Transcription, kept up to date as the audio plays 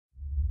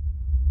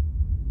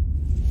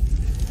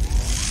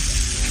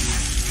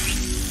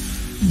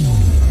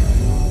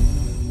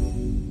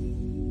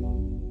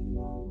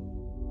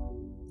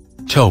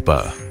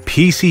Topa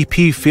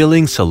PCP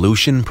Filling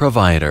Solution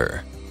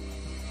Provider.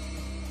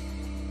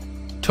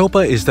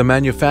 Topa is the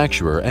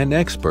manufacturer and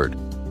expert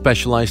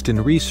specialized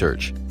in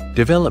research,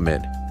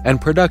 development, and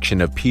production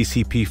of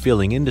PCP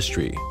filling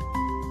industry.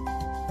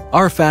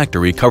 Our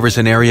factory covers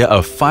an area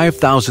of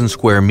 5,000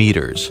 square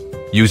meters,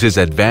 uses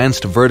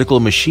advanced vertical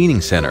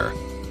machining center,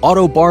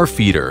 auto bar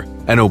feeder,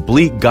 an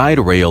oblique guide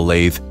rail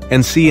lathe,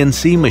 and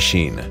CNC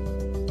machine.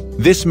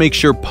 This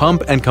makes your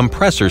pump and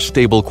compressor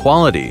stable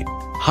quality,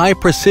 high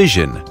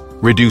precision,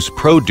 reduce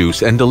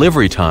produce and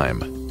delivery time.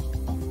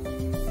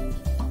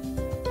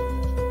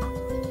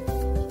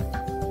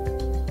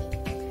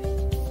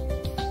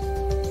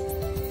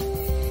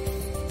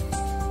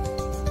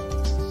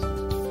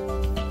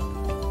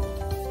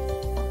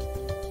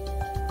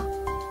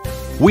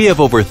 We have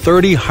over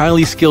 30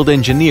 highly skilled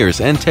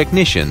engineers and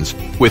technicians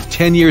with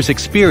 10 years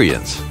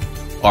experience.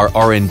 Our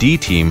R&D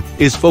team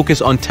is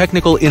focused on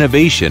technical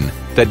innovation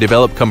that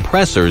develop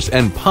compressors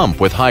and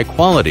pump with high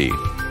quality,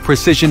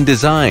 precision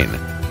design,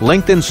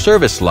 lengthened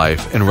service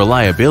life, and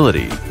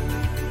reliability.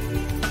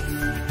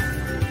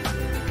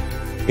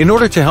 In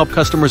order to help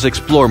customers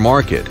explore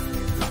market,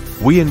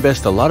 we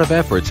invest a lot of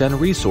efforts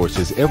and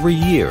resources every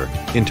year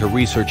into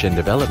research and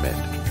development.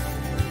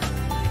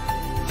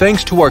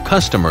 Thanks to our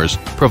customers,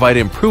 provide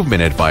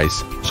improvement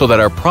advice so that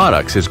our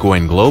products is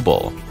going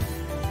global.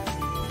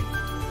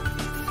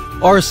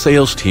 Our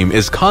sales team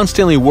is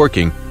constantly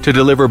working to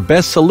deliver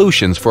best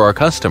solutions for our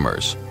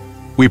customers.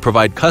 We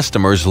provide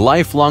customers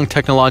lifelong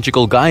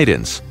technological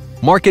guidance,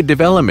 market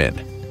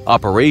development,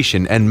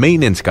 operation and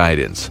maintenance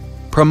guidance,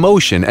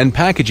 promotion and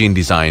packaging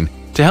design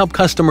to help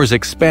customers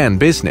expand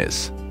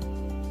business.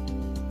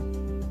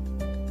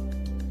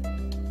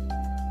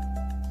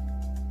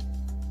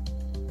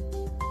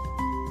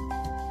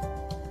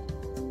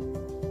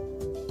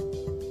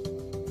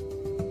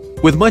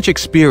 With much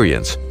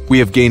experience, we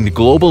have gained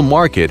global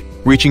market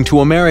reaching to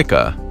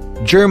America,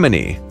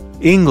 Germany,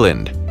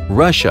 England,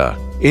 Russia,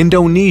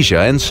 Indonesia,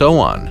 and so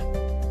on.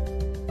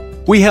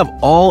 We have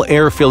all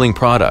air filling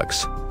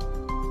products: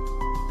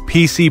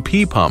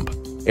 PCP pump,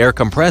 air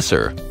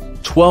compressor,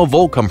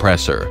 12-volt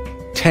compressor,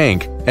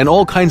 tank, and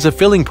all kinds of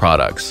filling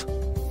products.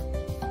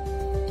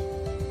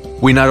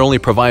 We not only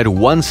provide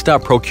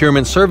one-stop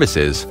procurement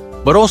services,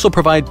 but also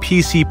provide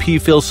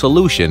PCP fill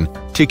solution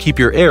to keep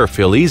your air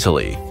fill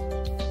easily.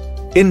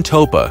 In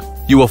Topa,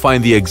 you will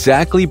find the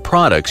exactly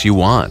products you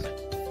want.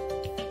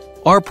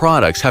 Our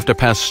products have to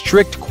pass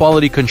strict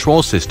quality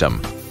control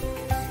system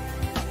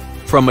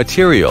from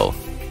material,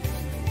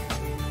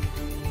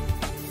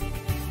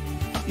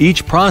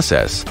 each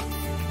process,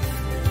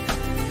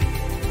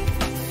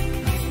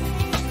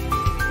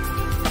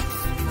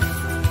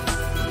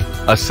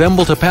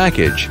 assemble to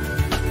package,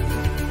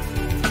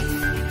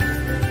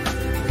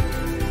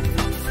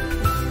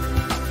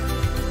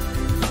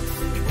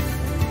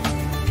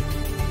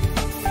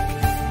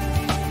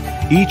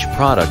 each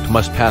product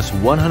must pass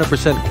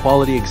 100%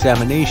 quality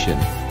examination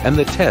and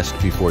the test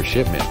before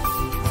shipment.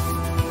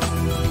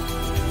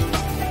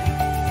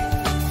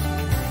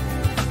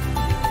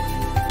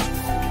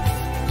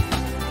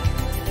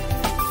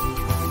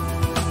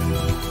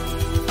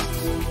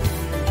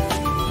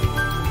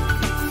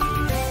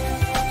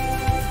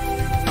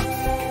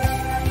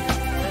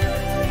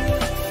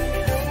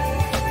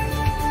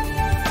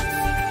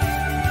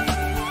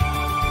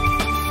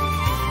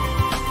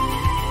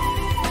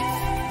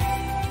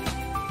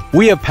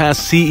 We have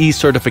passed CE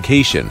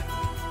certification,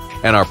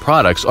 and our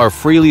products are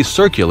freely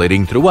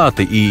circulating throughout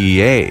the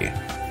EEA.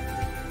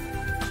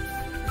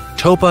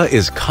 Topa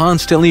is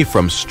constantly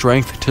from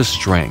strength to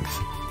strength.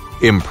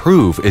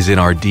 Improve is in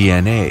our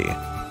DNA,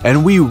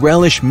 and we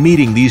relish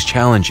meeting these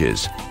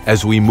challenges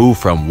as we move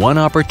from one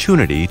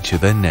opportunity to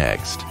the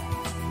next.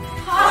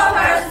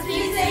 Topa's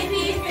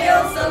PCP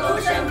fill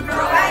solution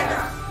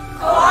provider.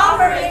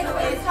 Cooperate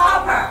with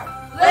Topa.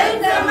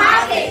 Win the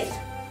market.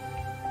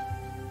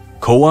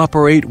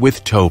 Cooperate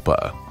with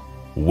Topa.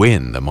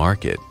 Win the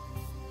market.